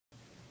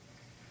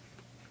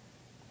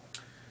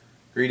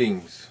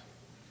Greetings.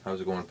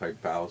 How's it going,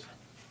 pipe pals?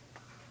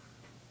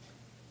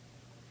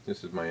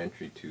 This is my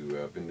entry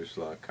to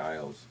Vindersla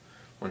Kyle's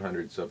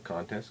 100 sub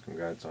contest.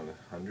 Congrats on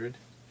 100.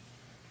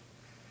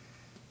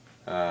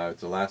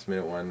 It's a last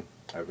minute one.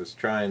 I was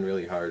trying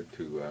really hard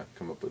to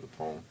come up with a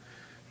poem.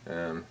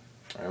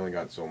 I only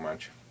got so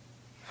much.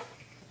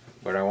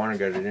 But I want to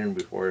get it in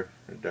before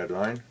the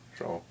deadline,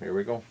 so here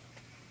we go.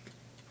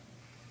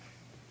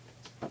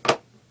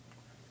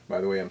 By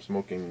the way, I'm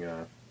smoking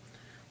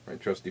my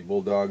trusty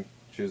Bulldog,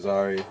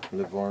 Cesare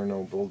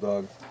Livorno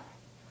Bulldog,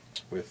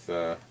 with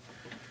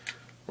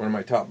one of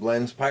my top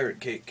blends,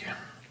 Pirate Cake.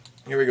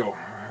 Here we go.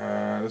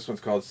 This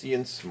one's called Sea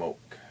and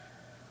Smoke.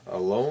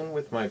 Alone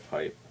with my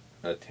pipe,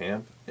 a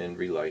tamp and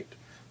relight,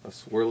 a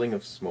swirling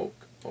of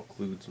smoke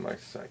occludes my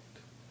sight.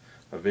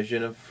 A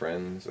vision of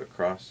friends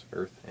across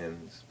earth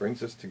ends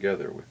brings us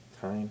together with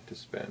time to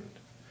spend.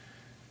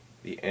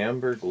 The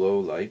amber glow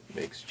light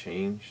makes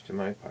change to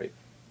my pipe,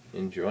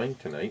 enjoying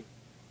tonight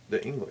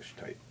the English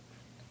type.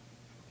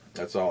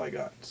 That's all I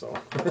got, so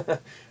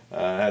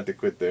I had to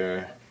quit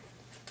there.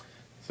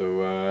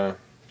 So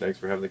thanks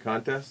for having the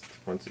contest.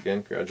 Once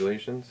again,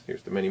 congratulations.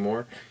 Here's to many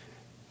more.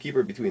 Keep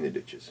her between the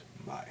ditches.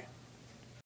 Bye.